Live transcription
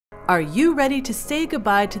Are you ready to say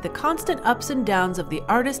goodbye to the constant ups and downs of the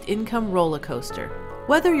artist income roller coaster?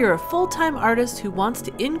 Whether you're a full-time artist who wants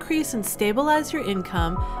to increase and stabilize your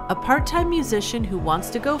income, a part-time musician who wants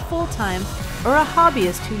to go full-time, or a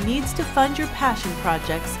hobbyist who needs to fund your passion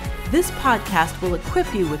projects, this podcast will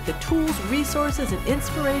equip you with the tools, resources, and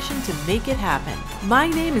inspiration to make it happen. My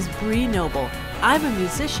name is Bree Noble. I'm a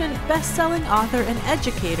musician, best-selling author, and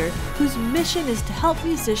educator whose mission is to help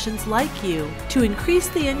musicians like you to increase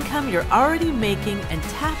the income you're already making and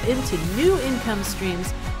tap into new income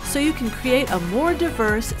streams so you can create a more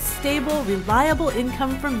diverse, stable, reliable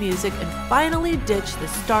income from music and finally ditch the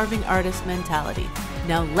starving artist mentality.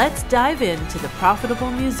 Now let's dive into the Profitable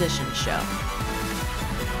Musician Show.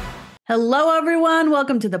 Hello, everyone.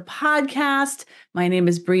 Welcome to the podcast. My name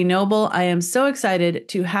is Bree Noble. I am so excited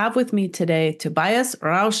to have with me today Tobias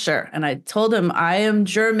Rauscher. And I told him I am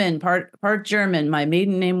German, part German. My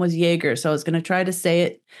maiden name was Jaeger, so I was going to try to say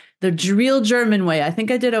it the real German way. I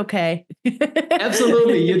think I did okay.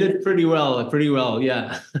 Absolutely. You did pretty well.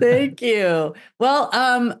 Yeah. Thank you.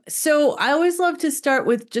 Well, so I always love to start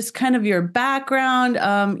with just kind of your background.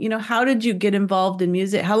 How did you get involved in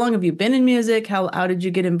music? How long have you been in music? How did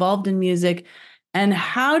you get involved in music? And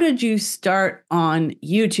how did you start on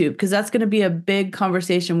YouTube? Because that's going to be a big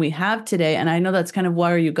conversation we have today. And I know that's kind of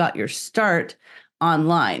where you got your start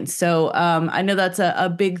online. So I know that's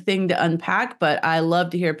a big thing to unpack, but I love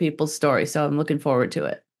to hear people's stories. So I'm looking forward to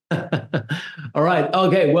it. All right.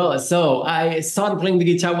 Okay. Well, so I started playing the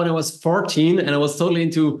guitar when I was 14 and I was totally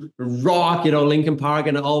into rock, Linkin Park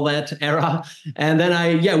and all that era. And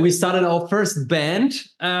then we started our first band.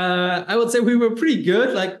 I would say we were pretty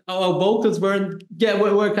good. Like our vocals were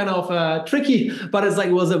kind of tricky, but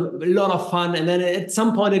it was a lot of fun. And then at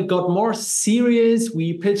some point it got more serious.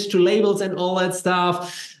 We pitched to labels and all that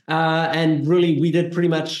stuff. And really we did pretty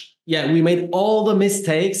much we made all the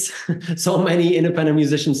mistakes so many independent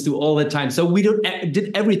musicians do all the time. So we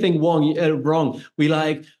did everything wrong.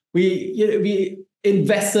 We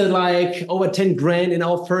invested like over 10 grand in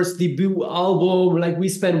our first debut album. Like we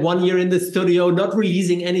spent 1 year in the studio, not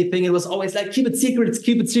releasing anything. It was always like, keep it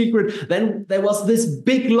secret. Then there was this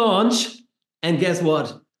big launch. And guess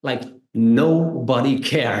what? Like nobody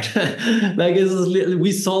cared.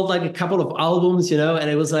 We sold like a couple of albums, and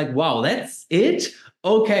it was like, wow, that's it.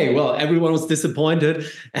 Okay, well, everyone was disappointed.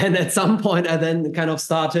 And at some point, I then kind of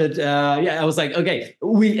started, I was like, okay,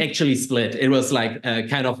 we actually split. It was like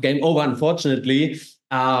kind of game over, unfortunately.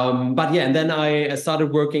 And then I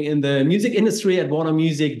started working in the music industry at Warner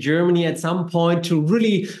Music Germany at some point to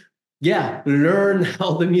really, learn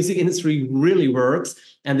how the music industry really works.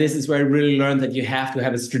 And this is where I really learned that you have to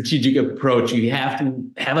have a strategic approach. You have to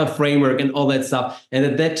have a framework and all that stuff. And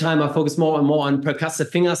at that time, I focused more and more on percussive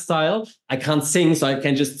finger style. I can't sing, so I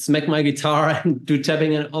can just smack my guitar and do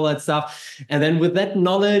tapping and all that stuff. And then with that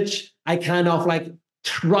knowledge, I kind of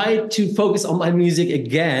tried to focus on my music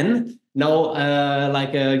again. Now,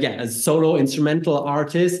 a solo instrumental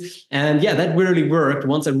artist. And that really worked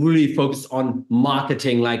once I really focused on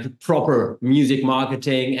marketing, like proper music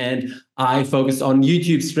marketing. And I focused on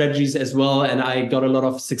YouTube strategies as well. And I got a lot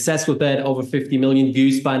of success with that, over 50 million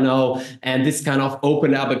views by now. And this kind of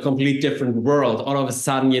opened up a completely different world. All of a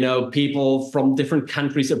sudden, people from different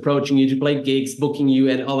countries approaching you to play gigs, booking you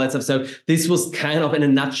and all that stuff. So this was kind of in a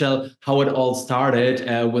nutshell how it all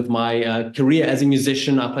started with my career as a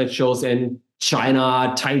musician. I played shows in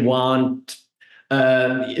China, Taiwan,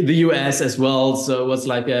 the US as well. So it was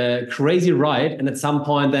like a crazy ride. And at some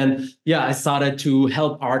point then, I started to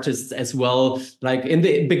help artists as well. Like in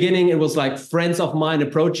the beginning, it was like friends of mine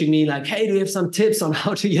approaching me like, hey, do you have some tips on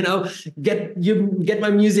how to, get my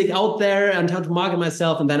music out there and how to market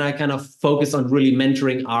myself? And then I kind of focused on really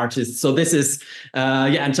mentoring artists. So this is,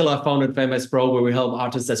 until I founded Fanbase Pro, where we help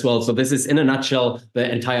artists as well. So this is in a nutshell,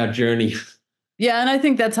 the entire journey. Yeah. And I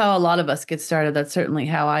think that's how a lot of us get started. That's certainly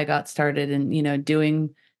how I got started in, doing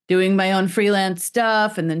my own freelance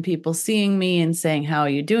stuff. And then people seeing me and saying, how are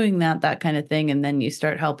you doing that kind of thing. And then you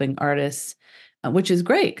start helping artists, which is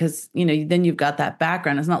great because, then you've got that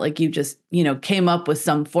background. It's not like you just, came up with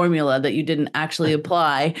some formula that you didn't actually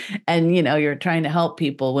apply and, you're trying to help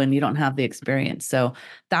people when you don't have the experience. So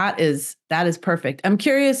that is perfect. I'm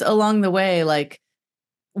curious along the way,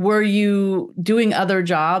 were you doing other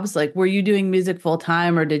jobs? Like, were you doing music full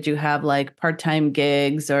time or did you have like part-time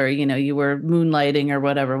gigs or, you were moonlighting or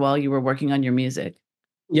whatever while you were working on your music?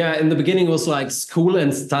 Yeah, in the beginning it was like school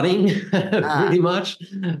and studying pretty much.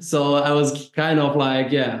 So I was kind of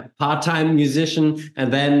like, part-time musician.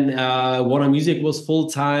 And then Warner Music was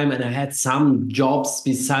full-time and I had some jobs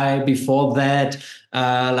before that.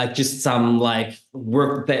 like just some like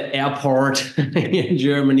work at the airport in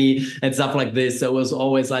Germany and stuff like this. So it was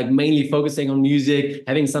always like mainly focusing on music,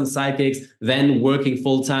 having some side gigs, then working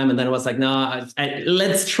full time. And then I was like, no,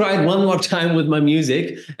 let's try it one more time with my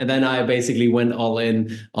music. And then I basically went all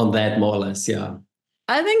in on that, more or less. Yeah.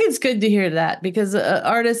 I think it's good to hear that, because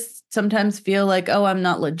artists sometimes feel like, oh, I'm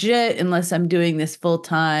not legit unless I'm doing this full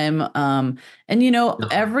time. And, you know,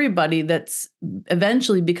 everybody that's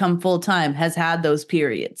eventually become full time has had those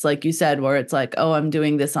periods, like you said, where it's like, oh, I'm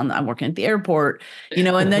doing this I'm working at the airport, you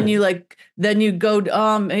know, and then then you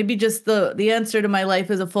go, maybe just the answer to my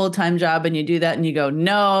life is a full time job. And you do that and you go,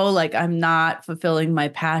 no, like I'm not fulfilling my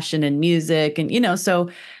passion in music. And, you know, so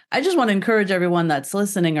I just want to encourage everyone that's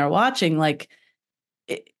listening or watching, like,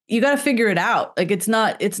 you got to figure it out. Like it's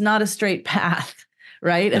not a straight path,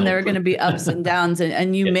 right? And there are going to be ups and downs,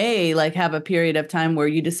 and you may like have a period of time where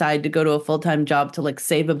you decide to go to a full-time job to like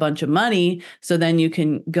save a bunch of money, so then you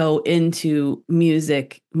can go into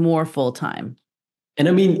music more full-time. And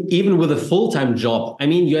I mean, even with a full-time job, I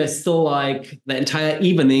mean, you're still like the entire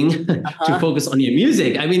evening to focus on your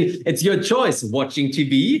music. I mean, it's your choice, watching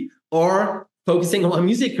TV or focusing on my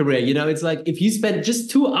music career. You know, it's like if you spend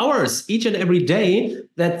just 2 hours each and every day,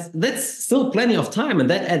 that's still plenty of time, and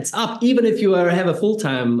that adds up, even if you have a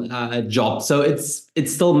full-time job. So it's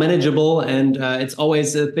still manageable, and it's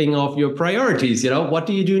always a thing of your priorities. You know, what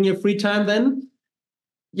do you do in your free time then?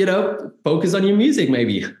 You know, focus on your music,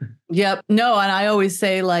 maybe. Yep. No, and I always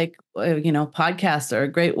say, like, you know, podcasts are a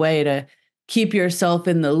great way to keep yourself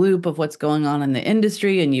in the loop of what's going on in the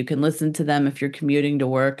industry, and you can listen to them if you're commuting to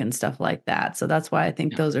work and stuff like that. So that's why I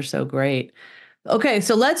think those are so great. Okay,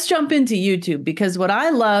 so let's jump into YouTube, because what I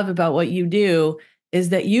love about what you do is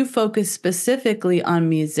that you focus specifically on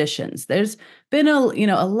musicians. There's been a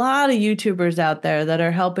lot of YouTubers out there that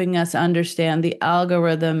are helping us understand the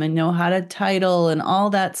algorithm and know how to title and all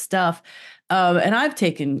that stuff. And I've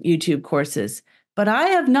taken YouTube courses, but I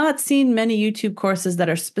have not seen many YouTube courses that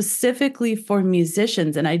are specifically for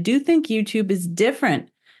musicians. And I do think YouTube is different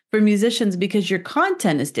for musicians because your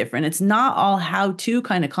content is different. It's not all how-to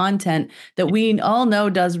kind of content that we all know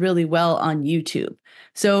does really well on YouTube.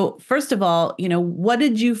 So first of all, you know, what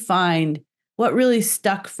did you find? What really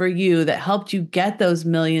stuck for you that helped you get those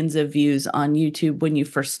millions of views on YouTube when you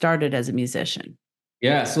first started as a musician?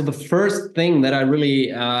 Yeah, so the first thing that I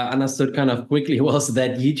really understood kind of quickly was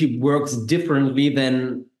that YouTube works differently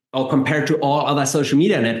than or compared to all other social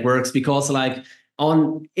media networks, because like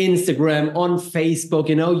on Instagram, on Facebook,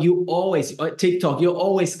 you know, you always, TikTok, you're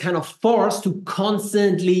always kind of forced to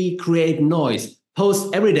constantly create noise,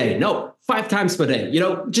 post every day. No, 5 times per day, you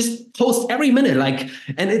know, just post every minute. Like,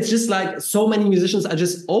 and it's just like so many musicians are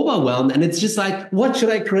just overwhelmed, and it's just like, what should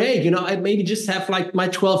I create? You know, I maybe just have like my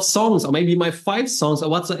 12 songs or maybe my 5 songs or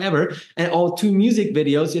whatsoever, and or 2 music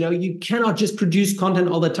videos. You know, you cannot just produce content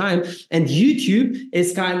all the time. And YouTube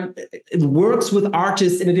is it works with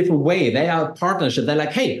artists in a different way. They are a partnership. They're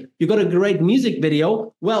like, hey, you got a great music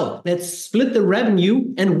video. Well, let's split the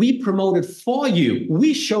revenue and we promote it for you.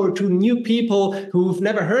 We show it to new people who've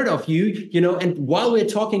never heard of you. You know, and while we're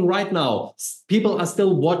talking right now, people are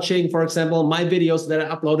still watching, for example, my videos that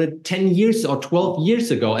I uploaded 10 years or 12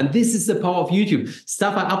 years ago. And this is the power of YouTube.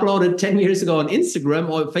 Stuff I uploaded 10 years ago on Instagram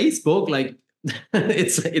or Facebook, like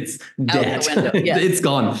it's dead. Yes. It's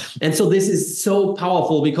gone. And so this is so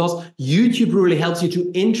powerful because YouTube really helps you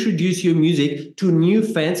to introduce your music to new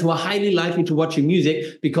fans who are highly likely to watch your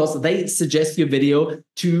music because they suggest your video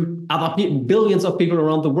to other people, billions of people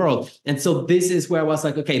around the world. And so this is where I was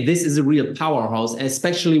like, okay, this is a real powerhouse,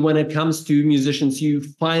 especially when it comes to musicians. You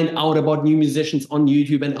find out about new musicians on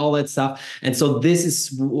YouTube and all that stuff. And so this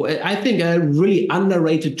is, I think, a really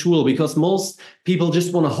underrated tool, because most people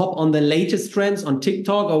just want to hop on the latest trends on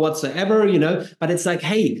TikTok or whatsoever, you know, but it's like,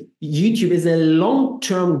 hey, YouTube is a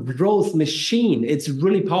long-term growth machine. It's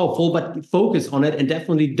really powerful, but focus on it and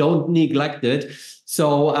definitely don't neglect it.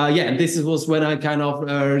 So yeah, this was when I kind of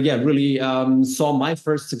really saw my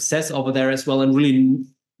first success over there as well, and really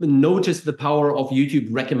noticed the power of YouTube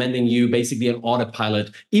recommending you basically an autopilot.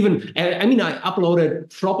 Even, I mean, I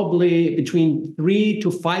uploaded probably between 3 to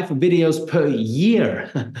 5 videos per year,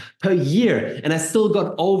 and I still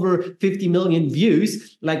got over 50 million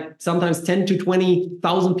views. Like sometimes 10 to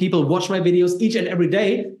 20,000 people watch my videos each and every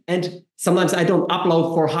day, and sometimes I don't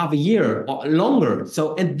upload for half a year or longer.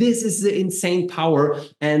 So, and this is the insane power,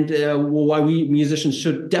 and why we musicians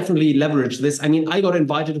should definitely leverage this. I mean, I got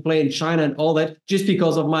invited to play in China and all that just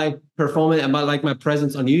because of my performance and my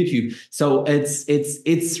presence on YouTube. So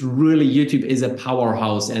it's really, YouTube is a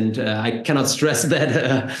powerhouse, and I cannot stress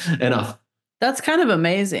that enough. That's kind of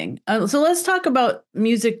amazing. So let's talk about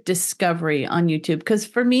music discovery on YouTube. Because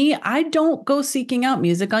for me, I don't go seeking out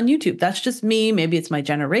music on YouTube. That's just me. Maybe it's my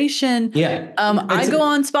generation. Yeah. I go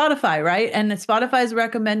on Spotify, right? And Spotify is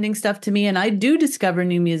recommending stuff to me, and I do discover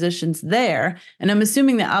new musicians there. And I'm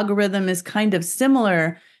assuming the algorithm is kind of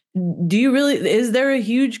similar. Is there a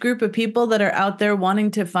huge group of people that are out there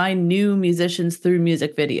wanting to find new musicians through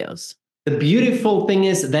music videos? The beautiful thing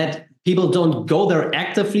is that people don't go there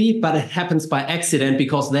actively, but it happens by accident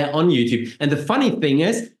because they're on YouTube. And the funny thing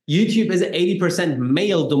is, YouTube is an 80%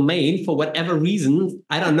 male domain for whatever reason.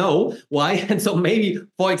 I don't know why. And so maybe,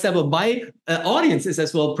 for example, my audience is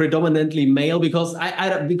as well predominantly male because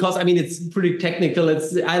I mean, it's pretty technical.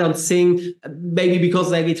 I don't sing, maybe because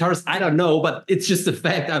they're guitarists. I don't know, but it's just a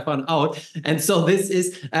fact I found out. And so this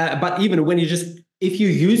is, but even when if you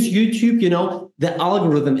use YouTube, the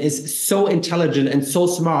algorithm is so intelligent and so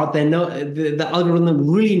smart. They know the algorithm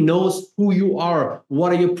really knows who you are,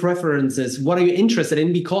 what are your preferences, what are you interested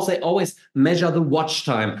in, because they always measure the watch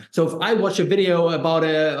time. So if I watch a video about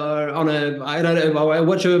I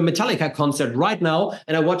watch a Metallica concert right now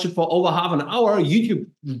and I watch it for over half an hour, YouTube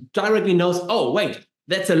directly knows, oh, wait,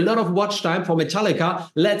 that's a lot of watch time for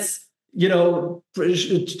Metallica. Let's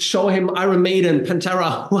show him Iron Maiden,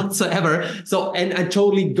 Pantera, whatsoever. So, and I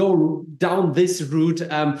totally go down this route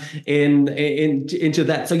into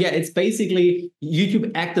that. So yeah, it's basically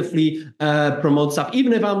YouTube actively promotes stuff.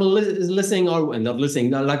 Even if I'm listening or not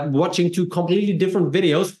listening, like watching two completely different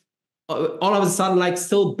videos, all of a sudden, like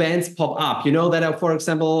still bands pop up, that are, for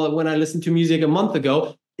example, when I listened to music a month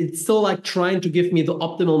ago, it's still like trying to give me the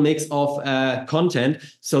optimal mix of content.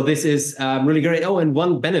 So this is really great. Oh, and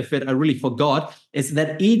one benefit I really forgot is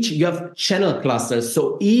that you have channel clusters.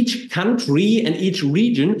 So each country and each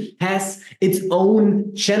region has its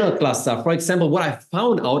own channel cluster. For example, what I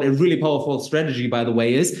found out, a really powerful strategy, by the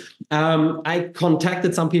way, is I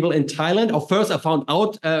contacted some people in Thailand. Or first I found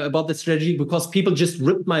out about the strategy because people just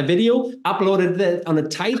ripped my video, uploaded it on a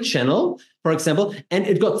Thai channel, for example, and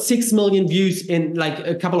it got 6 million views in like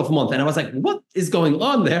a couple of months. And I was like, what is going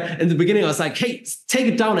on there? In the beginning, I was like, hey, take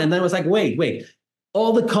it down. And then I was like, wait.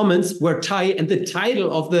 All the comments were Thai, and the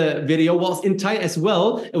title of the video was in Thai as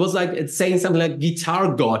well. It was like, it's saying something like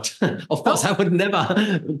guitar god. Of course, I would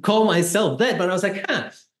never call myself that, but I was like,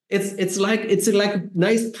 it's like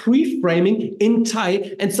nice pre-framing in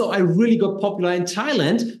Thai. And so I really got popular in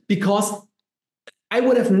Thailand because I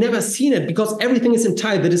would have never seen it, because everything is in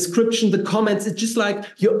Thai, the description, the comments, it's just like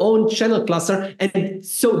your own channel cluster. And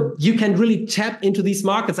so you can really tap into these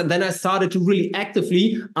markets. And then I started to really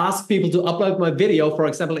actively ask people to upload my video, for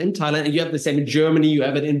example, in Thailand. And you have the same in Germany, you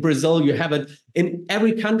have it in Brazil, you have it in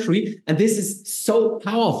every country. And this is so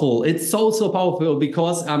powerful. It's so powerful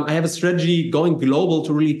because I have a strategy going global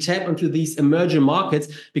to really tap into these emerging markets,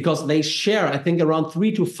 because they share, I think, around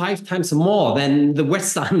 3 to 5 times more than the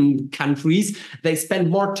Western countries. They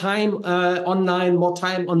spend more time online, more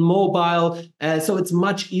time on mobile. So it's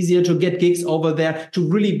much easier to get gigs over there, to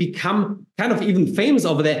really become kind of even famous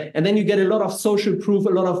over there. And then you get a lot of social proof, a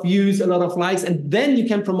lot of views, a lot of likes, and then you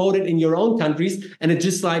can promote it in your own countries. And it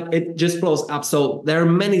just blows up. So there are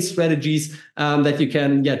many strategies that you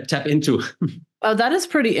can tap into. Oh, that is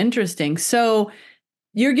pretty interesting. So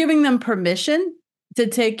you're giving them permission to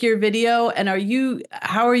take your video, and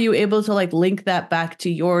how are you able to like link that back to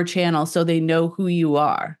your channel so they know who you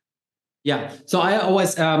are? Yeah. So I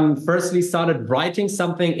always firstly started writing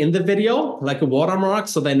something in the video, like a watermark,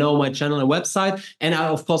 so they know my channel and website. And I,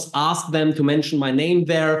 of course, ask them to mention my name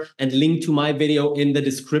there and link to my video in the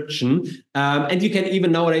description. And you can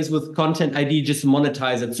even nowadays with Content ID just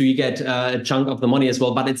monetize it, so you get a chunk of the money as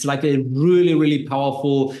well. But it's like a really, really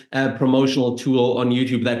powerful promotional tool on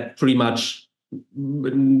YouTube that pretty much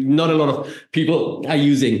not a lot of people are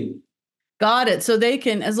using. Got it. So they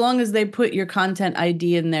can, as long as they put your Content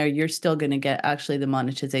ID in there, you're still going to get actually the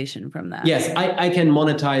monetization from that. Yes, I can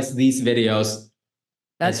monetize these videos.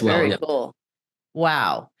 That's very cool.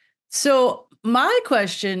 Wow. So my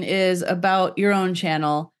question is about your own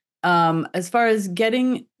channel. As far as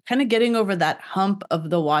getting over that hump of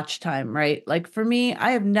the watch time, right? Like for me,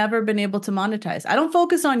 I have never been able to monetize. I don't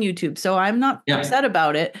focus on YouTube, so I'm not upset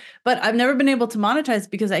about it, but I've never been able to monetize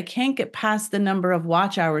because I can't get past the number of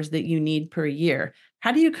watch hours that you need per year.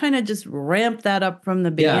 How do you kind of just ramp that up from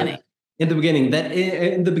the beginning? In the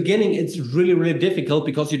beginning, it's really, really difficult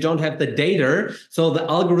because you don't have the data. So the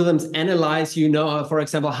algorithms analyze, for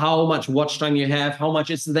example, how much watch time you have, how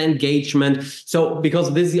much is the engagement. So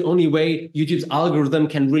because this is the only way YouTube's algorithm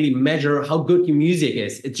can really measure how good your music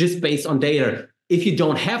is. It's just based on data. if you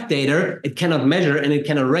don't have data, it cannot measure and it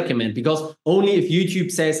cannot recommend, because only if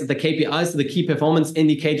YouTube says that the KPIs, the key performance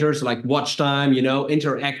indicators like watch time,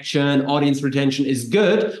 interaction, audience retention is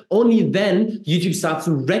good, only then YouTube starts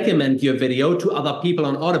to recommend your video to other people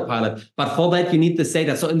on autopilot. But for that, you need this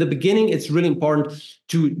data. So in the beginning, it's really important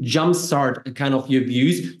to jumpstart kind of your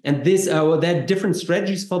views. And there are different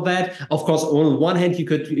strategies for that. Of course, on one hand, you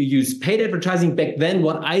could use paid advertising. Back then,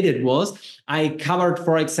 what I did was I covered,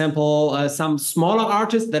 for example, some smaller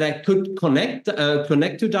artists that I could connect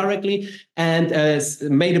to directly, and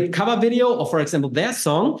made a cover video of, for example, their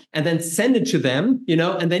song, and then send it to them,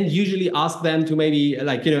 and then usually ask them to maybe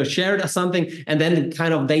share it or something, and then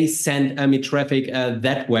kind of they send me traffic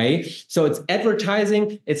that way. So it's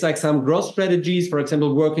advertising. It's like some growth strategies, for example,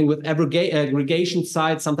 working with aggregation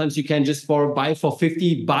sites. Sometimes you can just buy for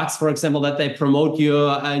 $50, for example, that they promote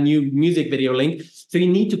your new music video link. So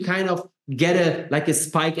you need to kind of get a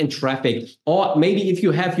spike in traffic. Or maybe if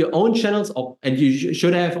you have your own channels, and you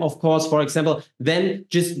should have, of course, for example, then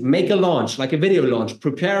just make a launch, like a video launch,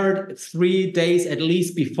 prepare it 3 days at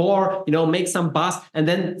least before, make some buzz, and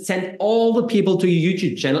then send all the people to your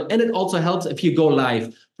YouTube channel. And it also helps if you go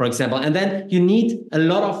live, for example. And then you need a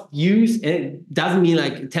lot of views, and it doesn't mean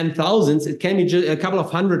like 10,000s. It can be just a couple of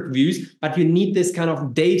hundred views, but you need this kind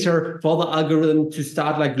of data for the algorithm to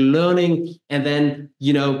start like learning, and then,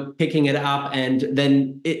 picking it up, and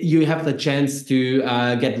then you have the chance to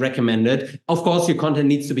get recommended. Of course, your content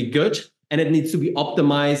needs to be good, and it needs to be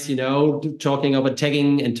optimized, talking about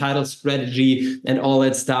tagging and title strategy and all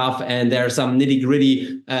that stuff. And there are some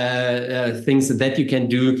nitty-gritty things that you can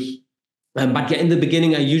do. But in the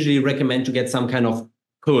beginning, I usually recommend to get some kind of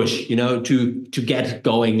push, to get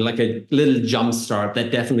going, like a little jump start.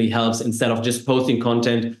 That definitely helps, instead of just posting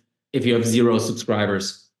content if you have 0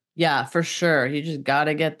 subscribers. Yeah, for sure. You just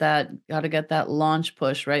gotta get that launch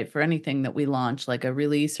push, right? For anything that we launch, like a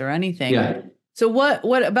release or anything. Yeah. So what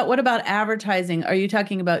about advertising? Are you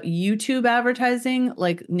talking about YouTube advertising,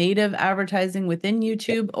 like native advertising within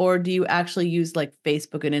YouTube, or do you actually use like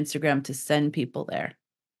Facebook and Instagram to send people there?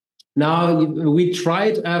 Now, we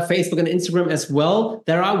tried Facebook and Instagram as well.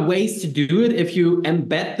 There are ways to do it if you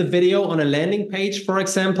embed the video on a landing page, for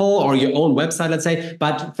example, or your own website, let's say.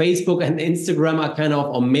 But Facebook and Instagram are kind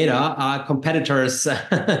of, or Meta, are competitors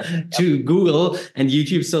to Google and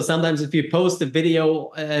YouTube. So sometimes if you post a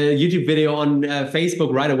video, YouTube video on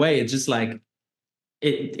Facebook right away, it's just like,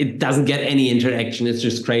 it doesn't get any interaction. It's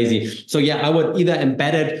just crazy. So yeah, I would either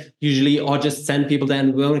embed it usually, or just send people.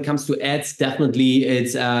 Then when it comes to ads, definitely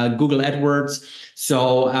it's Google AdWords.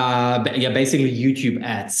 So basically YouTube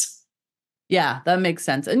ads. Yeah, that makes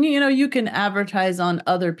sense. And you can advertise on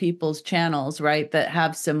other people's channels, right, that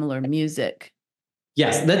have similar music.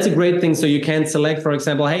 Yes, that's a great thing. So you can select, for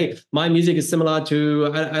example, hey, my music is similar to,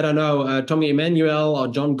 I don't know, Tommy Emmanuel or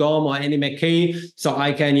John Gom or Annie McKay. So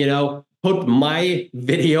I can, put my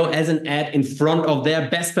video as an ad in front of their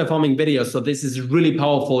best performing videos. So this is really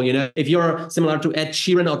powerful. If you're similar to Ed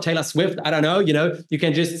Sheeran or Taylor Swift, I don't know, you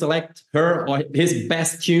can just select her or his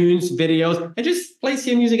best tunes videos and just place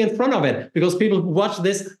your music in front of it, because people who watch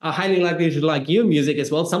this are highly likely to like your music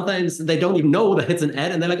as well. Sometimes they don't even know that it's an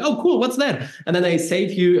ad, and they're like, oh, cool, what's that? And then they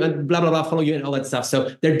save you and blah, blah, blah, follow you and all that stuff.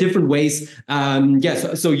 So there are different ways.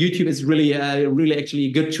 So YouTube is really actually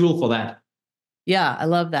a good tool for that. Yeah, I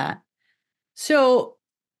love that. So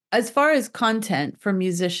as far as content for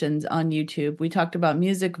musicians on YouTube, we talked about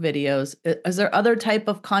music videos. Is there other type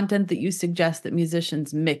of content that you suggest that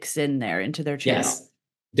musicians mix in there into their channel? Yes.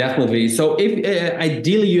 Definitely. So if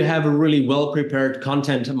ideally you have a really well-prepared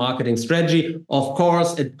content marketing strategy, of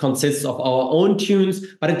course, it consists of our own tunes,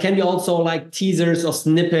 but it can be also like teasers or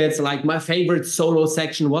snippets, like my favorite solo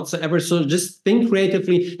section whatsoever. So just think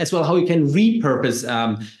creatively as well how you can repurpose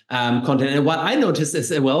content. And what I noticed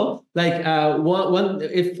is, well, like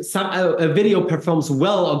if a video performs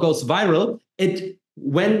well or goes viral,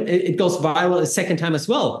 when it goes viral a second time as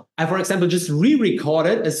well. I, for example, just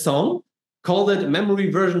re-recorded a song, called it memory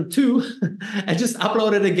version 2, and just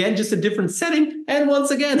upload it again, just a different setting. And once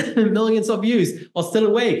again, millions of views, or still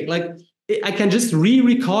awake. Like I can just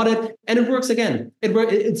re-record it and it works again.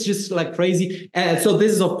 It's just like crazy. So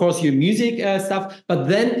this is, of course, your music stuff. But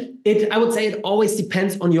then I would say it always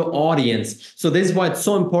depends on your audience. So this is why it's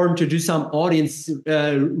so important to do some audience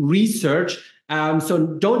research. So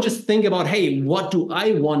don't just think about, hey, what do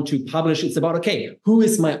I want to publish? It's about, okay, who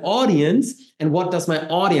is my audience and what does my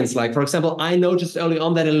audience like? For example, I noticed early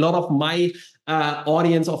on that a lot of my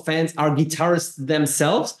audience or fans are guitarists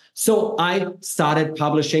themselves. So I started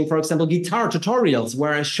publishing, for example, guitar tutorials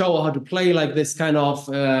where I show how to play like this kind of,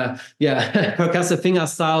 percussive finger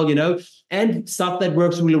style, you know, and stuff that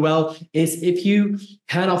works really well is if you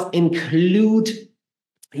kind of include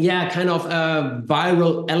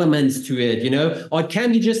viral elements to it, you know, or it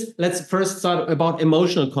can be just, let's first start about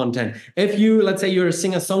emotional content. If you, let's say you're a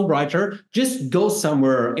singer-songwriter, just go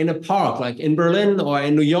somewhere in a park, like in Berlin or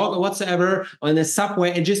in New York or whatsoever, or in the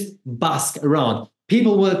subway and just busk around.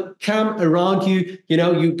 People will come around you, you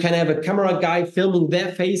know, you can have a camera guy filming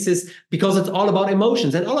their faces because it's all about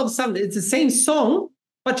emotions. And all of a sudden it's the same song,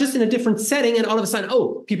 but just in a different setting. And all of a sudden,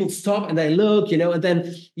 oh, people stop and they look, you know, and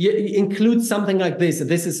then you include something like this.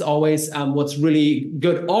 This is always what's really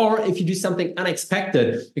good. Or if you do something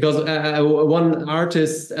unexpected, because one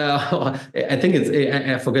artist, I think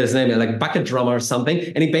I forget his name, like Bucket Drummer or something.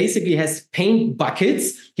 And he basically has paint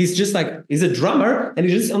buckets. He's just like, he's a drummer and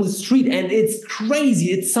he's just on the street and it's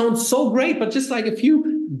crazy. It sounds so great, but just like a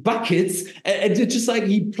few buckets, and it's just like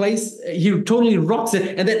he totally rocks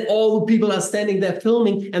it. And then all the people are standing there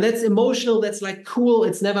filming. And that's emotional. That's like cool.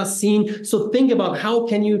 It's never seen. So think about how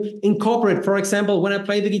can you incorporate, for example, when I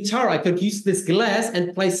play the guitar, I could use this glass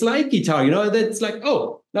and play slide guitar, you know, that's like,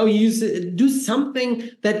 oh, now you do something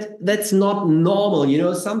that's not normal, you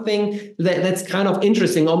know, something that's kind of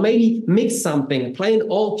interesting, or maybe mix something, play an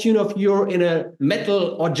old tune of yours in a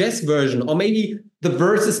metal or jazz version, or maybe the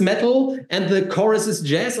verse is metal and the chorus is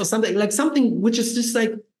jazz or something, like something which is just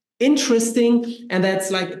like interesting and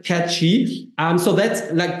that's like catchy. So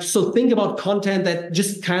that's like, so think about content that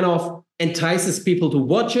just kind of entices people to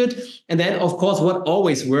watch it. And then of course, what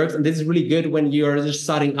always works, and this is really good when you're just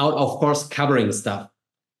starting out, of course, covering stuff.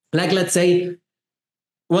 Like, let's say,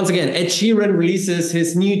 once again, Ed Sheeran releases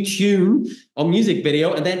his new tune or music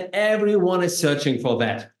video, and then everyone is searching for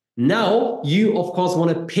that. Now, you, of course,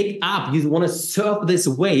 want to pick up, you want to surf this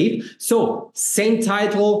wave. So same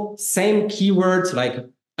title, same keywords, like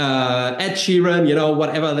Ed Sheeran, you know,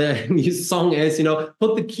 whatever the new song is, you know,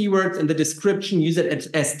 put the keywords in the description, use it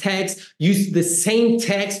as tags, use the same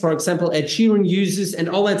tags, for example, Ed Sheeran uses and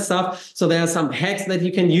all that stuff. So there are some hacks that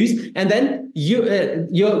you can use. And then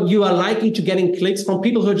you are likely to getting clicks from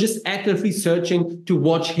people who are just actively searching to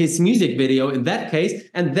watch his music video in that case.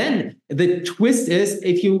 And then the twist is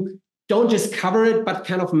if you don't just cover it, but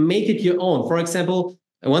kind of make it your own. For example,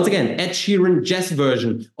 once again, Ed Sheeran jazz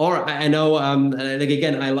version, or I know, like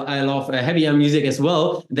again, I love heavier music as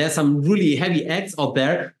well. There's some really heavy acts out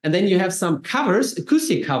there, and then you have some covers,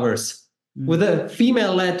 acoustic covers, with a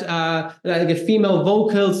female-led, like a female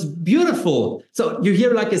vocals, beautiful. So you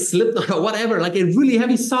hear like a Slipknot or whatever, like a really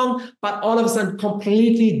heavy song, but all of a sudden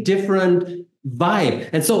completely different vibe.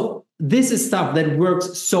 And so this is stuff that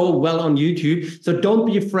works so well on YouTube. So don't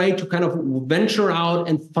be afraid to kind of venture out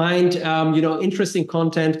and find, you know, interesting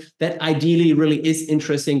content that ideally really is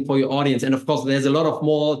interesting for your audience. And of course, there's a lot of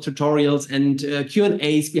more tutorials and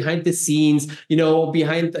Q&As behind the scenes, you know,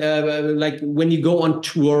 behind like when you go on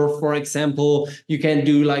tour, for example, you can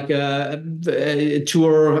do like a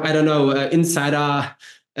tour, I don't know, insider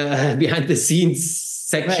behind the scenes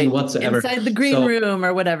section whatsoever. Inside the green room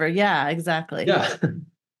or whatever. Yeah, exactly. Yeah.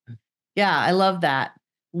 Yeah, I love that.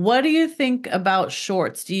 What do you think about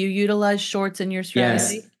shorts? Do you utilize shorts in your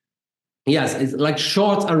strategy? Yes, it's like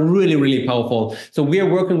shorts are really, really powerful. So we are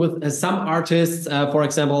working with some artists. For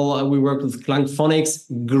example, we work with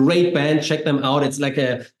Klangphonics, great band. Check them out. It's like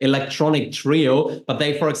a electronic trio, but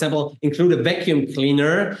they, for example, include a vacuum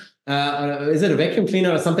cleaner. Is it a vacuum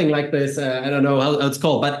cleaner or something like this? I don't know how it's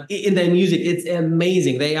called, but in their music, it's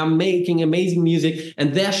amazing. They are making amazing music,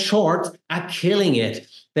 and their shorts are killing it.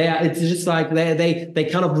 It's just like they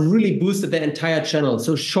kind of really boosted their entire channel.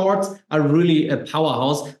 So shorts are really a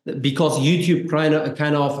powerhouse because YouTube kind of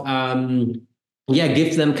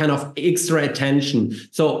gives them kind of extra attention.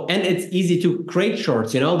 So, and it's easy to create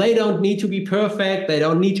shorts, you know, they don't need to be perfect. They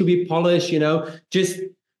don't need to be polished, you know, just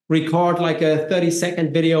record like a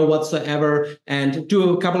 30-second video whatsoever and do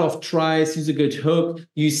a couple of tries, use a good hook,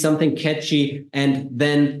 use something catchy. And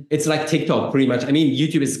then it's like TikTok pretty much. I mean,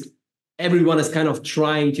 everyone is kind of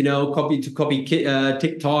trying to, you know, copy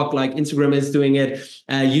TikTok, like Instagram is doing it,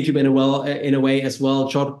 YouTube in a way as well,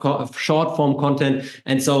 short form content.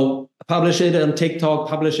 And so publish it on TikTok,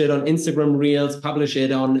 publish it on Instagram Reels, publish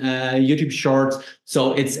it on YouTube Shorts.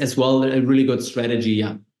 So it's as well a really good strategy.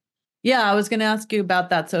 Yeah. Yeah, I was going to ask you about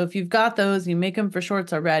that. So if you've got those, you make them for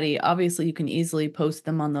shorts already, obviously you can easily post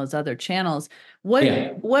them on those other channels. What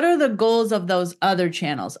are the goals of those other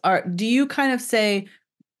channels? Do you kind of say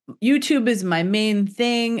YouTube is my main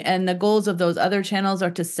thing and the goals of those other channels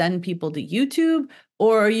are to send people to YouTube,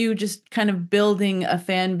 or are you just kind of building a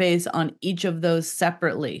fan base on each of those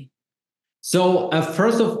separately? So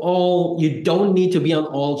first of all, you don't need to be on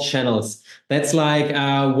all channels. That's like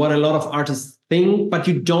what a lot of artists think, but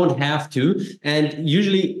you don't have to. And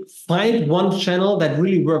usually find one channel that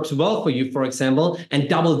really works well for you, for example, and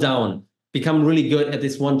double down. Become really good at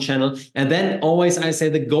this one channel. And then always I say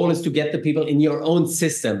the goal is to get the people in your own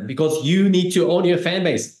system, because you need to own your fan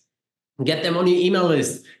base. Get them on your email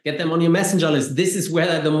list, get them on your messenger list. This is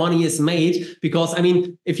where the money is made. Because I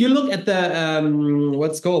mean, if you look at the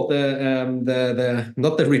what's called the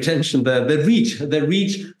not the retention, the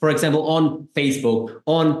reach, for example, on Facebook,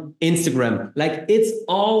 on Instagram, like it's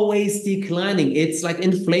always declining. It's like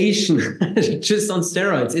inflation, just on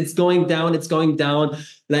steroids. It's going down. It's going down.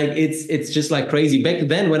 Like it's just like crazy. Back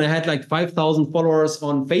then, when I had like 5,000 followers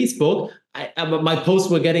on Facebook, my posts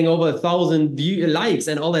were getting over 1,000 likes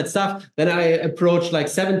and all that stuff. Then I approached like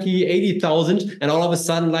 70, 80,000, and all of a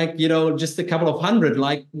sudden, like, you know, just a couple of hundred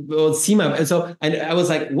like see my. And so, and I was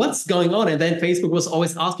like, what's going on? And then Facebook was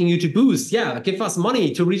always asking you to boost. Yeah, give us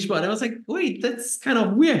money to reach. And I was like, wait, that's kind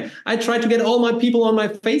of weird. I tried to get all my people on my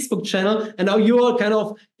Facebook channel, and now you are kind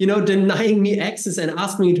of, you know, denying me access and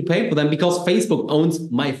asking me to pay for them, because Facebook owns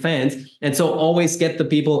my fans. And so always get the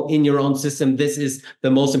people in your own system. This is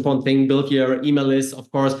the most important thing. Build your email list,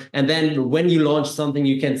 of course. And then when you launch something,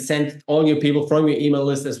 you can send all your people from your email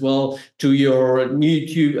list as well to your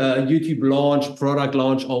YouTube launch, product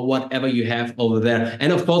launch, or whatever you have over there.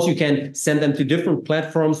 And of course, you can send them to different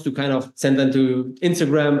platforms, to kind of send them to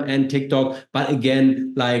Instagram and TikTok. But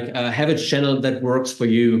again, like have a channel that works for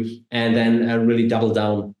you, and then really double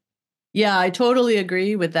down. Yeah, I totally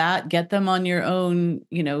agree with that. Get them on your own,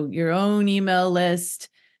 you know, your own email list.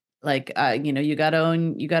 Like, you know, you got to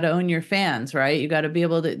own your fans, right? You got to be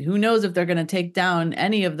able to, who knows if they're going to take down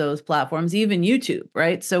any of those platforms, even YouTube,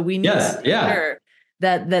 right? So we need to make sure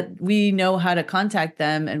that we know how to contact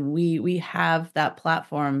them, and we have that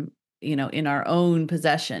platform, you know, in our own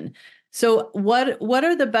possession. So what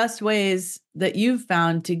are the best ways that you've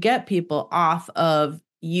found to get people off of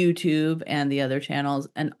YouTube and the other channels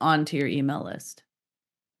and onto your email list?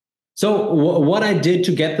 So what I did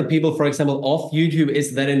to get the people, for example, off YouTube,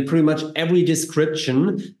 is that in pretty much every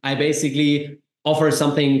description, I basically offer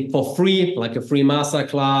something for free, like a free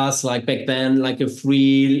masterclass, like back then, like a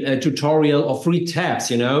free tutorial or free tabs,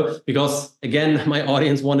 you know, because again, my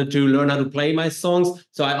audience wanted to learn how to play my songs.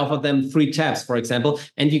 So I offered them free tabs, for example,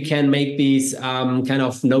 and you can make these kind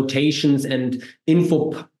of notations and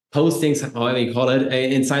info postings, however you call it,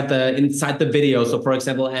 inside the video. So for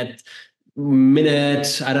example, at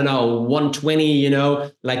minute, I don't know, 120, you know,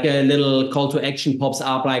 like a little call to action pops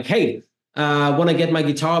up like, hey, want to get my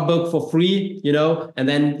guitar book for free, you know, and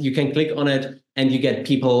then you can click on it and you get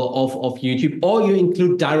people off YouTube. Or you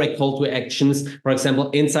include direct call to actions. For example,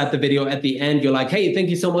 inside the video at the end, you're like, hey, thank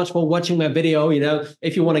you so much for watching my video. You know,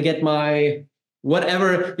 if you want to get my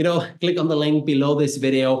whatever, you know, click on the link below this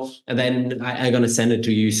video, and then I'm going to send it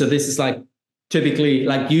to you. So this is like typically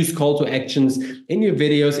like use call to actions in your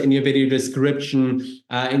videos, in your video description,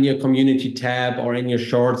 in your community tab, or in your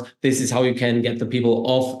shorts. This is how you can get the people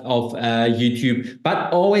off of YouTube.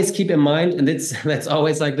 But always keep in mind, and that's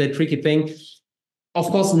always like the tricky thing. Of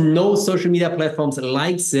course, no social media platforms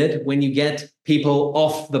likes it when you get people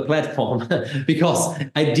off the platform, because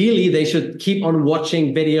ideally they should keep on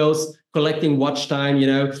watching videos, collecting watch time, you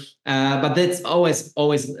know, but that's always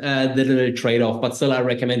the little trade-off. But still, I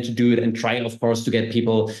recommend to do it and try, of course, to get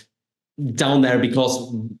people down there,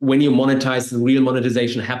 because when you monetize, the real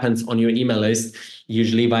monetization happens on your email list,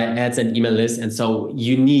 usually by ads and email lists. And so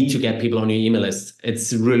you need to get people on your email list.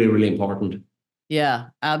 It's really, really important. Yeah,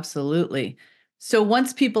 absolutely. So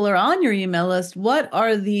once people are on your email list, what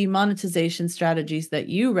are the monetization strategies that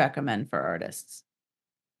you recommend for artists?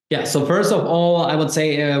 Yeah, so first of all, I would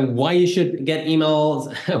say why you should get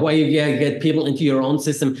emails, why you get people into your own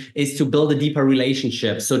system, is to build a deeper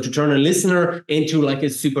relationship. So to turn a listener into like a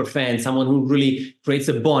super fan, someone who really creates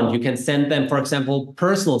a bond. You can send them, for example,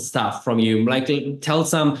 personal stuff from you, like tell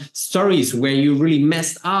some stories where you really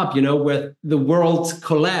messed up, you know, where the world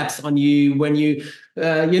collapsed on you when you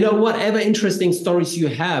whatever interesting stories you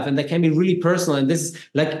have, and they can be really personal. And this is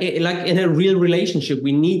like in a real relationship,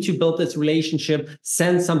 we need to build this relationship,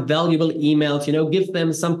 send some valuable emails, give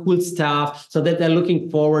them some cool stuff so that they're looking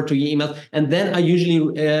forward to your emails. And then I usually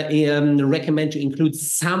recommend to include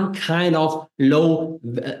some kind of low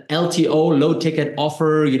LTO, low ticket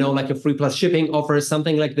offer, like a free plus shipping offer,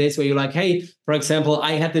 something like this, where you're like, hey, for example,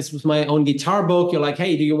 I had this with my own guitar book. You're like,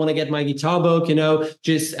 hey, do you want to get my guitar book?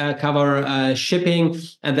 Just cover shipping.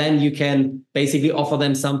 And then you can basically offer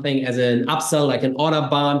them something as an upsell, like an order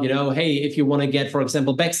bump. Hey, if you want to get, for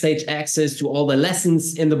example, backstage access to all the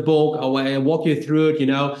lessons in the book, or I walk you through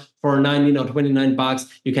it, for 19 or 29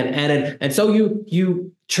 bucks, you can add it. And so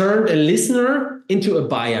you turned a listener into a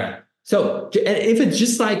buyer. So if it's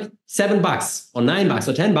just like $7 or $9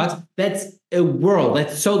 or $10, that's a world.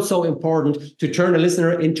 That's so important to turn a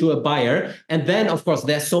listener into a buyer. And then, of course,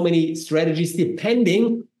 there's so many strategies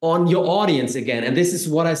depending on your audience again. And this is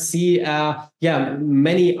what I see,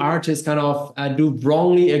 many artists kind of do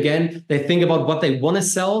wrongly again. They think about what they want to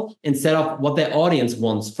sell instead of what their audience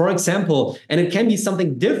wants. For example, and it can be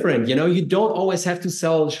something different, you don't always have to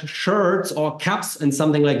sell shirts or cups and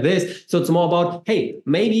something like this. So it's more about, hey,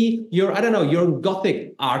 maybe you're a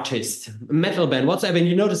gothic artist, metal band, whatsoever, and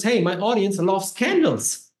you notice, hey, my audience loves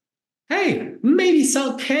candles. Hey, maybe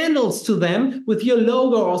sell candles to them with your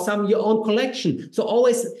logo or your own collection. So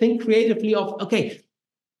always think creatively of, okay,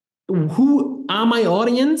 who are my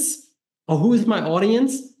audience, or who is my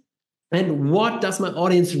audience? And what does my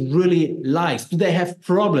audience really like? Do they have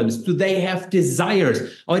problems? Do they have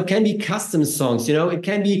desires? Or it can be custom songs, it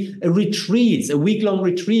can be a week-long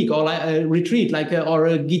retreat, or or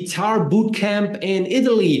a guitar boot camp in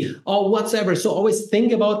Italy, or whatsoever. So always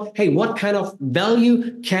think about, hey, what kind of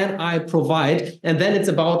value can I provide? And then it's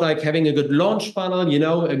about like having a good launch funnel,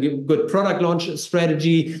 a good product launch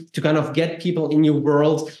strategy to kind of get people in your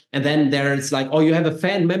world. And then there's like, you have a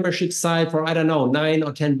fan membership site for, $9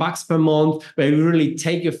 or $10 per month, where you really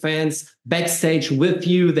take your fans backstage with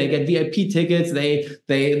you. They get VIP tickets.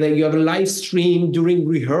 You have a live stream during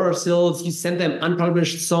rehearsals. You send them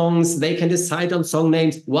unpublished songs. They can decide on song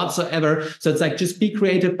names whatsoever. So it's like, just be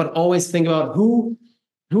creative, but always think about who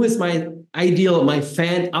is my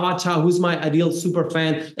fan avatar, who's my ideal super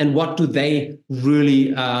fan, and what do they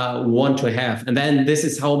really want to have? And then this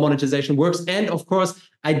is how monetization works. And of course,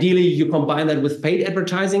 ideally, you combine that with paid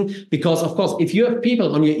advertising, because of course, if you have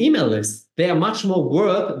people on your email list, they are much more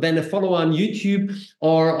worth than a follower on YouTube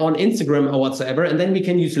or on Instagram or whatsoever. And then we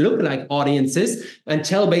can use lookalike audiences and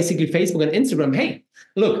tell basically Facebook and Instagram, hey,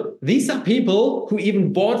 look, these are people who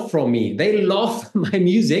even bought from me. They love my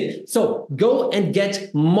music. So go and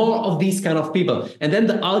get more of these kind of people. And then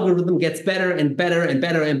the algorithm gets better and better and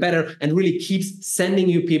better and better, and really keeps sending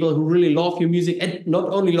you people who really love your music, and not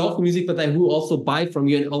only love your music, but who also buy from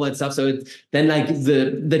you and all that stuff. So it's then like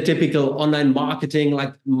the typical online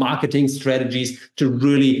marketing strategies to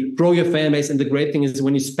really grow your fan base. And the great thing is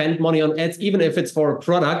when you spend money on ads, even if it's for a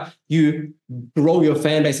product, you grow your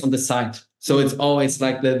fan base on the site. So it's always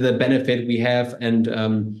like the benefit we have. And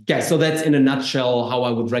so that's in a nutshell how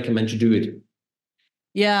I would recommend to do it.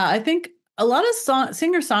 Yeah, I think a lot of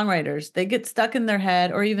singer-songwriters, they get stuck in their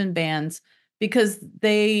head, or even bands, because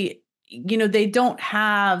they don't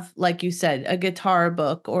have, like you said, a guitar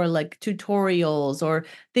book or like tutorials or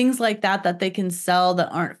things like that they can sell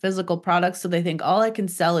that aren't physical products. So they think all I can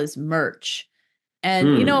sell is merch.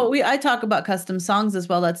 And, I talk about custom songs as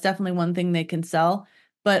well. That's definitely one thing they can sell.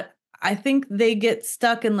 But I think they get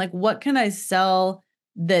stuck in like, what can I sell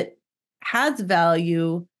that has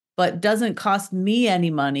value, but doesn't cost me any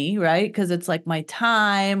money, right? Because it's like my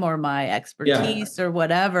time or my expertise or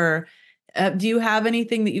whatever. Do you have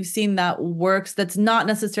anything that you've seen that works that's not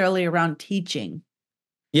necessarily around teaching?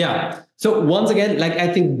 Yeah. So once again, like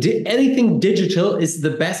I think anything digital is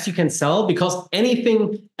the best you can sell, because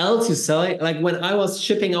anything else you sell, like when I was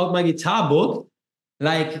shipping out my guitar book,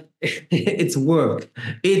 like it's work.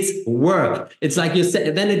 It's like you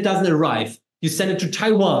said, then it doesn't arrive. You send it to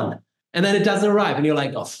Taiwan, and then it doesn't arrive, and you're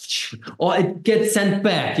like, or it gets sent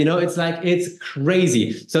back. It's like, it's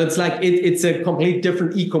crazy. So it's like it's a complete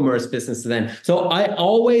different e-commerce business then. So I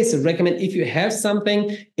always recommend, if you have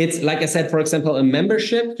something, it's like I said, for example, a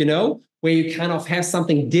membership, where you kind of have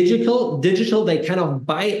something digital, they kind of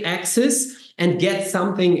buy access and get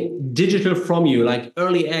something digital from you, like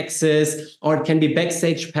early access, or it can be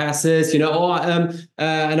backstage passes,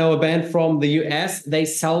 I know a band from the US, they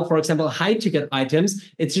sell, for example, high ticket items.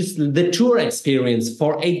 It's just the tour experience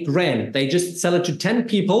for $8,000. They just sell it to 10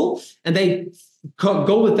 people, and they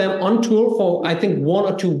go with them on tour for, I think,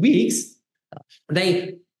 1 or 2 weeks.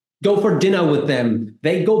 They go for dinner with them.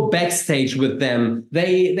 They go backstage with them.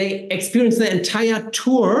 They experience the entire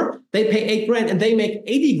tour. They pay 8 grand and they make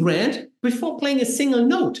 80 grand before playing a single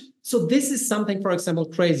note. So this is something, for example,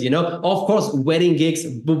 crazy, Of course, wedding gigs,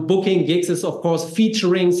 booking gigs is, of course,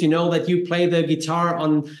 featurings, that you play the guitar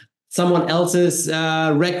on someone else's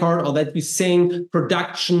record or that you sing,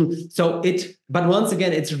 production. But once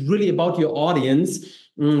again, it's really about your audience.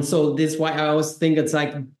 So this is why I always think it's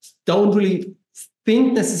like, don't really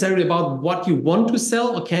think necessarily about what you want to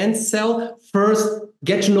sell or can sell. First,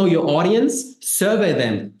 get to know your audience, survey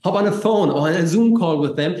them, hop on a phone or on a Zoom call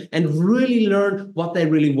with them and really learn what they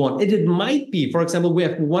really want. It might be, for example, we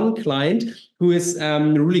have one client who is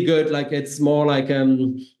really good. Like it's more like,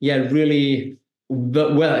 really,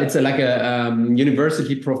 it's like a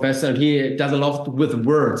university professor, and he does a lot with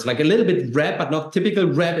words, like a little bit rap, but not typical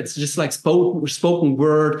rap. It's just like spoken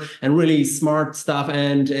word and really smart stuff.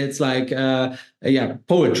 And it's like,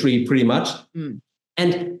 poetry pretty much.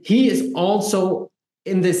 And he is also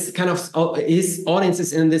in this kind of, his audience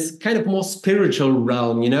is in this kind of more spiritual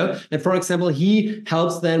realm, And for example, he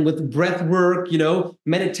helps them with breath work,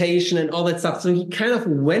 meditation and all that stuff. So he kind of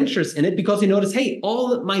ventures in it because he noticed, hey,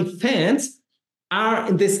 all my fans are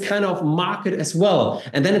in this kind of market as well.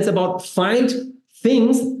 And then it's about find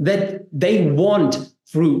things that they want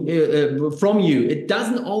from you. It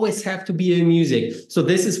doesn't always have to be a music. So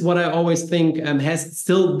this is what I always think has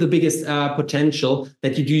still the biggest potential,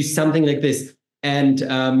 that you do something like this. And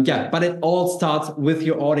but it all starts with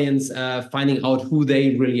your audience finding out who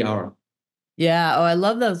they really are. Yeah. Oh, I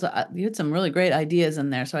love those. You had some really great ideas in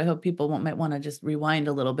there. So I hope people might want to just rewind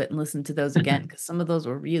a little bit and listen to those again, because some of those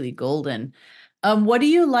were really golden. What do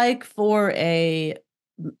you like for a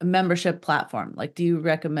membership platform? Like, do you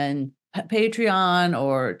recommend Patreon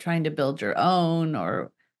or trying to build your own,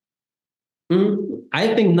 or?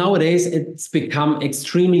 I think nowadays it's become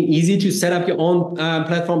extremely easy to set up your own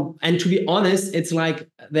platform. And to be honest, it's like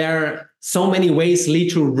there are so many ways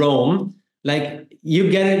lead to Rome. Like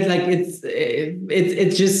you get it, like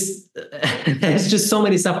it's just there's just so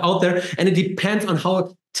many stuff out there, and it depends on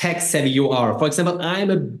how tech savvy you are. For example, I'm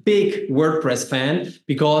a big WordPress fan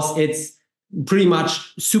because it's pretty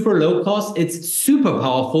much super low cost. It's super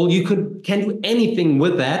powerful. You can do anything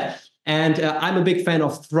with that. And I'm a big fan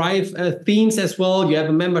of Thrive themes as well. You have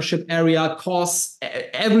a membership area, costs,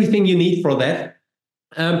 everything you need for that.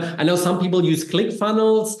 I know some people use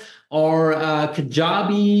ClickFunnels or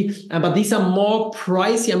Kajabi, but these are more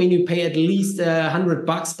pricey. I mean, you pay at least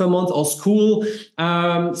 $100 per month or school.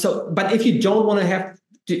 But if you don't want to have,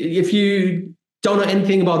 if you don't know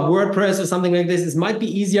anything about WordPress or something like this, it might be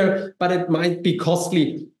easier, but it might be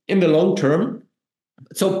costly in the long term.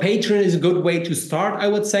 So Patreon is a good way to start, I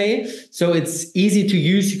would say. So it's easy to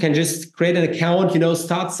use. You can just create an account,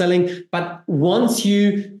 start selling. But once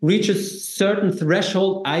you reach a certain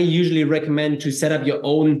threshold, I usually recommend to set up your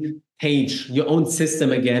own page, your own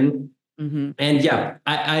system again. Mm-hmm. And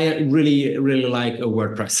I really, really like a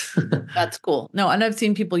WordPress. That's cool. No, and I've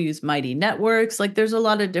seen people use Mighty Networks. Like there's a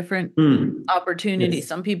lot of different opportunities. Yes.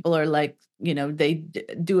 Some people are like, they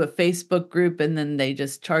do a Facebook group and then they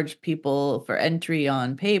just charge people for entry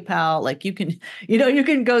on PayPal. Like you can, you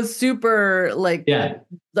can go super like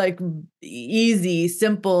easy,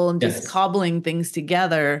 simple, and just cobbling things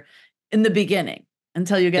together in the beginning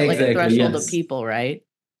until you get like a threshold of people, right?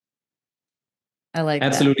 I like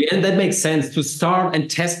absolutely. that. And that makes sense to start and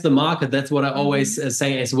test the market. That's what I always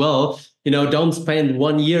say as well. Don't spend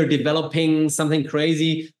 1 year developing something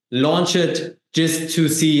crazy, launch it just to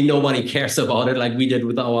see nobody cares about it, like we did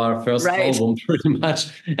with our first album pretty much.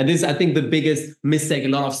 And this is, I think, the biggest mistake a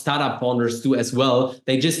lot of startup founders do as well.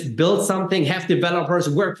 They just build something, have developers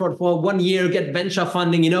work for it for 1 year, get venture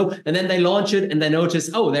funding, and then they launch it and they notice,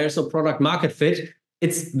 oh, there's a product market fit.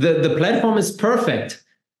 It's the platform is perfect,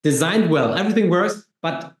 designed well, everything works,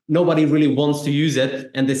 but nobody really wants to use it.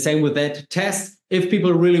 And the same with that. Test if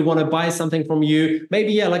people really want to buy something from you.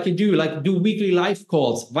 Maybe, like you do, like do weekly live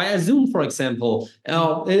calls via Zoom, for example,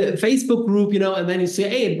 Facebook group, and then you say,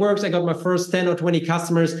 hey, it works. I got my first 10 or 20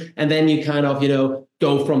 customers. And then you kind of,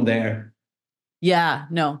 go from there. Yeah,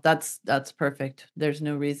 no, that's perfect. There's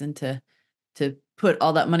no reason to put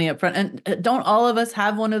all that money up front. And don't all of us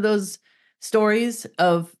have one of those stories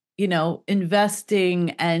of,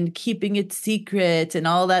 investing and keeping it secret and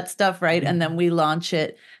all that stuff, right? And then we launch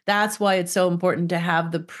it. That's why it's so important to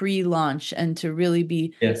have the pre-launch and to really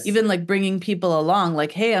be even like bringing people along,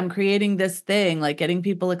 like, hey, I'm creating this thing, like getting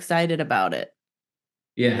people excited about it.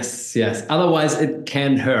 Yes, yes. Otherwise, it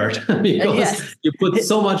can hurt because Yes. you put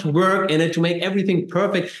so much work in it to make everything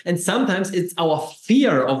perfect. And sometimes it's our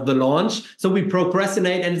fear of the launch. So we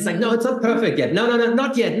procrastinate and it's like, no, it's not perfect yet. No, no, no,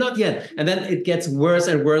 not yet, not yet. And then it gets worse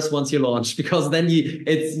and worse once you launch because then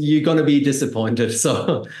you're going to be disappointed.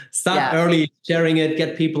 So start early, sharing it,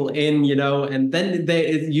 get people in, and then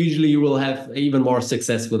usually you will have even more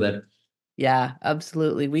success with it. Yeah,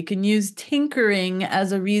 absolutely. We can use tinkering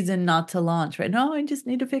as a reason not to launch, right? No, I just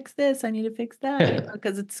need to fix this. I need to fix that,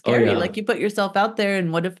 because it's scary. Oh, yeah. Like you put yourself out there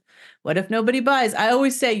and what if nobody buys? I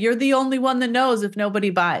always say you're the only one that knows if nobody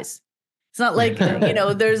buys. It's not like,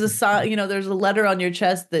 there's there's a letter on your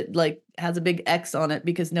chest that like has a big X on it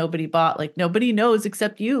because nobody bought. Like nobody knows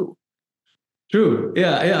except you. True.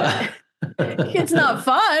 Yeah, yeah. It's not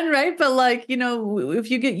fun, right? But like, if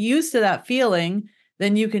you get used to that feeling,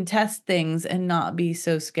 then you can test things and not be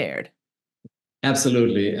so scared.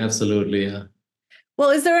 Absolutely. Absolutely. Yeah. Well,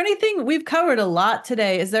 is there anything we've covered a lot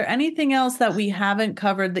today? Is there anything else that we haven't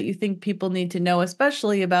covered that you think people need to know,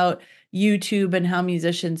 especially about YouTube and how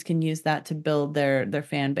musicians can use that to build their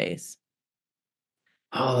fan base?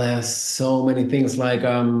 Oh, there's so many things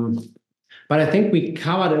but I think we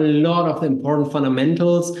covered a lot of the important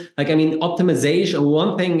fundamentals. Like, I mean, optimization.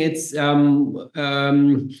 One thing,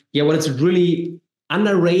 what it's really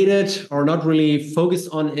underrated or not really focused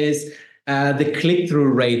on is the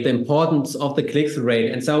click-through rate, the importance of the click-through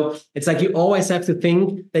rate. And so it's like you always have to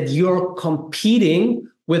think that you're competing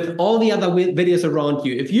with all the other videos around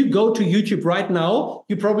you. If you go to YouTube right now,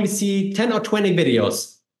 you probably see 10 or 20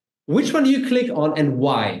 videos. Which one do you click on and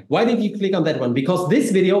why? Why did you click on that one? Because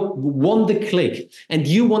this video won the click and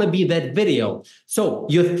you want to be that video. So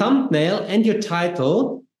your thumbnail and your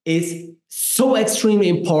title is so extremely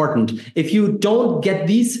important. If you don't get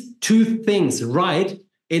these two things right,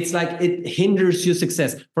 it's like it hinders your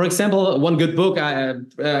success. For example, one good book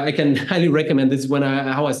I can highly recommend. This is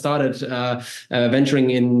how I started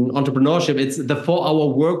venturing in entrepreneurship. It's The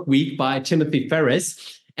 4-Hour Work Week by Timothy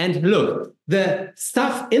Ferriss. And look, the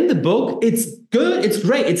stuff in the book, it's good, it's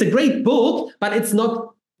great, it's a great book, but it's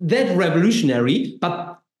not that revolutionary.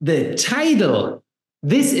 But the title,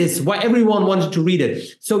 this is why everyone wanted to read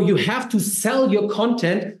it. So you have to sell your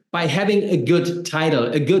content by having a good title,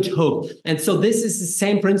 a good hook. And so this is the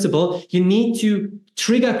same principle. You need to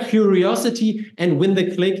trigger curiosity and win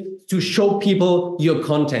the click to show people your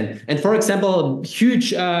content. And for example,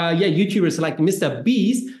 huge YouTubers like Mr.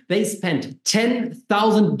 Beast, they spent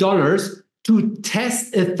 $10,000 to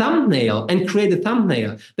test a thumbnail and create a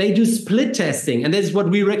thumbnail. They do split testing, and this is what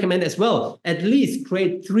we recommend as well. At least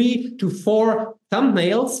create 3 to 4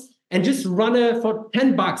 thumbnails and just run for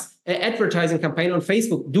 $10 an advertising campaign on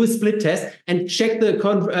Facebook. Do a split test and check the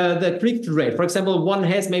click-through rate. For example, one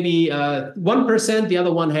has maybe 1%, the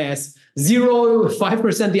other one has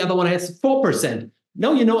 5%, the other one has 4%.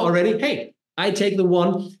 Now you know already, hey, I take the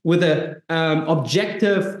one with the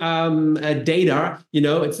objective data.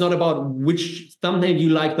 It's not about which thumbnail you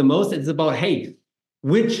like the most. It's about, hey,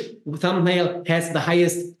 which thumbnail has the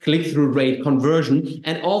highest click-through rate conversion.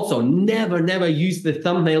 And also never use the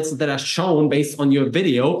thumbnails that are shown based on your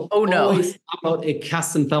video. Oh, no. Always upload a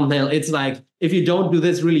custom thumbnail. It's like, if you don't do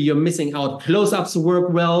this, really, you're missing out. Close-ups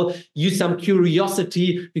work well. Use some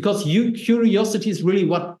curiosity, because curiosity is really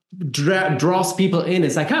what draws people in.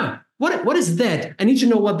 It's like, what is that? I need to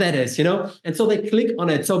know what that is, And so they click on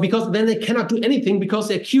it. So because then they cannot do anything because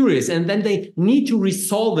they're curious, and then they need to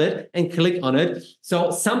resolve it and click on it. So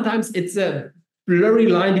sometimes it's a blurry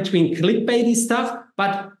line between clickbaity stuff,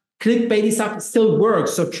 but clickbaity stuff still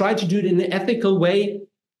works. So try to do it in an ethical way.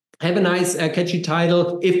 Have a nice catchy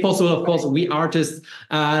title. If possible, of course, we artists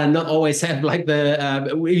not always have like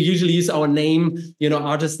we usually use our name,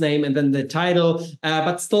 artist name, and then the title,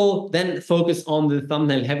 but still then focus on the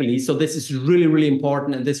thumbnail heavily. So this is really, really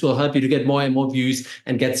important, and this will help you to get more and more views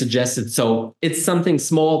and get suggested. So it's something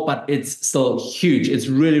small, but it's still huge. It's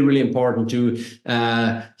really, really important to,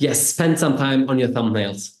 spend some time on your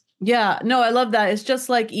thumbnails. Yeah, no, I love that. It's just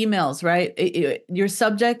like emails, right? Your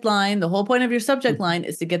subject line, the whole point of your subject line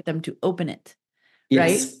is to get them to open it,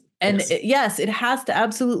 right? Yes. And yes, it has to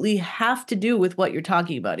absolutely have to do with what you're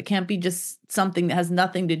talking about. It can't be just something that has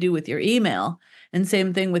nothing to do with your email. And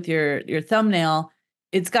same thing with your thumbnail.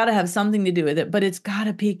 It's got to have something to do with it, but it's got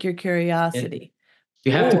to pique your curiosity.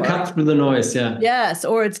 You have to cut through the noise, yeah. Yes,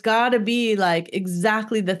 or it's got to be like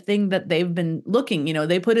exactly the thing that they've been looking.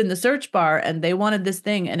 They put in the search bar and they wanted this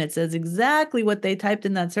thing, and it says exactly what they typed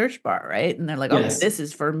in that search bar, right? And they're like, yes. Oh, this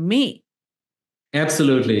is for me.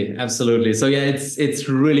 Absolutely, absolutely. So yeah, it's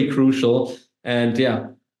really crucial, and yeah.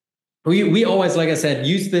 we always, like I said,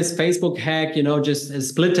 use this Facebook hack, just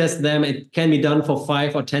split test them. It can be done for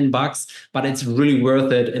 $5 or $10, but it's really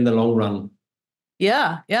worth it in the long run.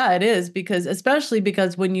 Yeah, it is, especially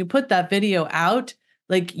because when you put that video out,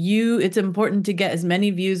 like it's important to get as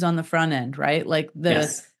many views on the front end, right? Like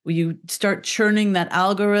Yes. you start churning that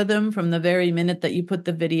algorithm from the very minute that you put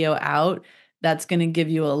the video out, that's going to give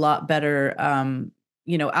you a lot better,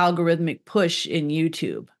 algorithmic push in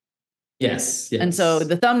YouTube. Yes. And so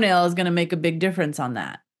the thumbnail is going to make a big difference on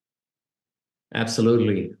that.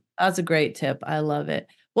 Absolutely. That's a great tip. I love it.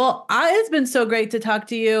 Well, it's been so great to talk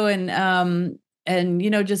to you and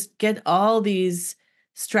just get all these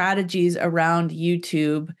strategies around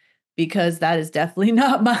YouTube, because that is definitely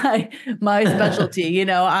not my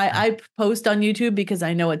specialty. I post on YouTube because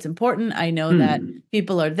I know it's important. I know that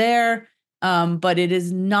people are there, but it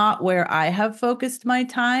is not where I have focused my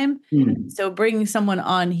time. So bringing someone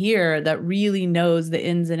on here that really knows the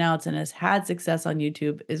ins and outs and has had success on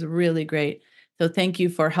YouTube is really great. So thank you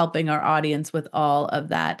for helping our audience with all of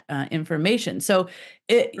that information. So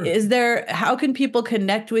how can people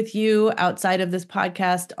connect with you outside of this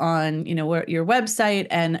podcast on, your website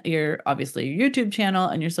and obviously your YouTube channel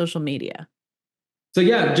and your social media? So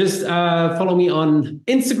yeah, just follow me on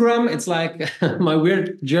Instagram. It's like my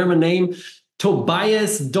weird German name,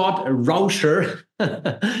 Tobias.Rauscher.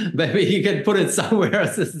 Maybe you can put it somewhere.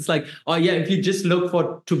 It's like, oh yeah, if you just look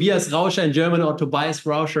for Tobias Rauscher in German or Tobias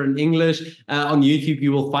Rauscher in English on YouTube,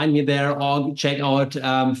 you will find me there. Or check out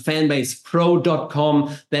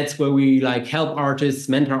fanbasepro.com. That's where we help artists,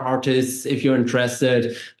 mentor artists if you're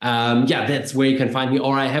interested. That's where you can find me.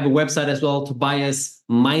 Or I have a website as well,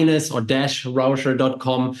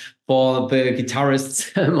 Tobias-Rauscher.com for the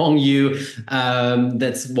guitarists among you.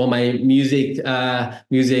 That's what my music, how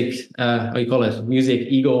you call it?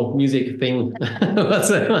 Music thing.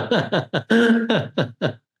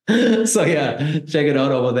 So yeah, check it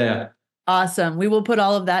out over there. Awesome. We will put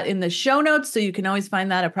all of that in the show notes, so you can always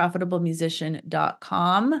find that at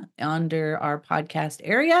profitablemusician.com under our podcast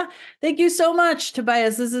area. Thank you so much,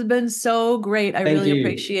 Tobias. This has been so great. I really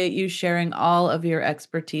appreciate you sharing all of your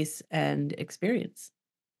expertise and experience.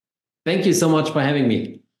 Thank you so much for having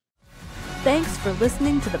me. Thanks for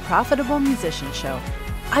listening to the Profitable Musician Show.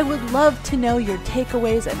 I would love to know your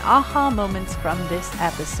takeaways and aha moments from this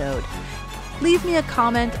episode. Leave me a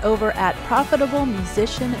comment over at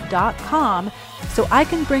profitablemusician.com so I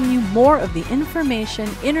can bring you more of the information,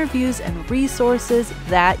 interviews, and resources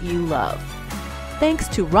that you love. Thanks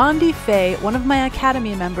to Rondi Fay, one of my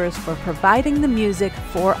Academy members, for providing the music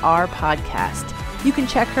for our podcast. You can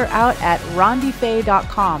check her out at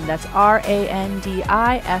rondifay.com. That's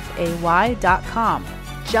RANDIFAY.com.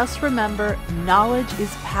 Just remember, knowledge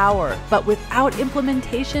is power, but without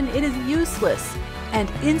implementation, it is useless.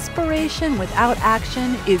 And inspiration without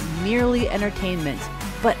action is merely entertainment.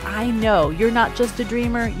 But I know you're not just a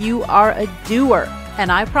dreamer, you are a doer. And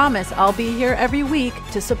I promise I'll be here every week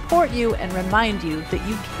to support you and remind you that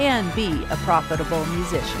you can be a profitable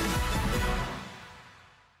musician.